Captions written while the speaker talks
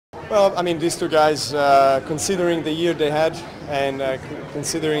Well, I mean, these two guys, considering the year they had and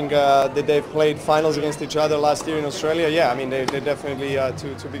considering that they've played finals against each other last year in Australia, yeah, I mean, they're definitely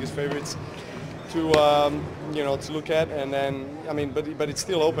two biggest favorites to to look at. And then, I mean, but it's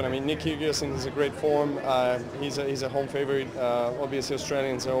still open. I mean, Nick Kyrgios is a great form. He's a home favorite. Obviously,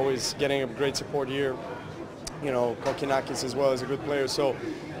 Australians are always getting a great support here. You know, Kokinakis as well is a good player. So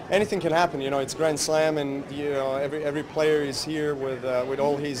anything can happen. You know, it's Grand Slam, and every player is here with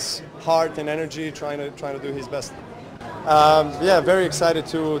all his heart and energy, trying to do his best. Yeah, very excited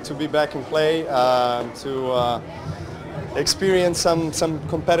to be back in play, to experience some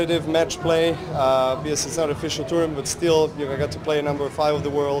competitive match play. Because it's not an official tournament, but still, I got to play a number 5 of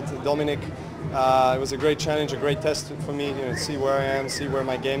the world, Dominic. It was a great challenge, a great test for me. See where I am, see where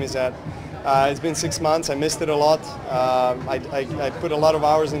my game is at. It's been 6 months. I missed it a lot. I put a lot of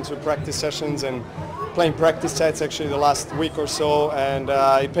hours into practice sessions and playing practice sets actually the last week or so, and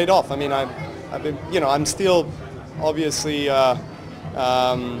it paid off. I mean, I've been, I'm still obviously,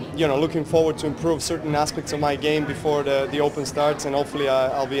 looking forward to improve certain aspects of my game before the Open starts, and hopefully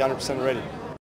I'll be 100% ready.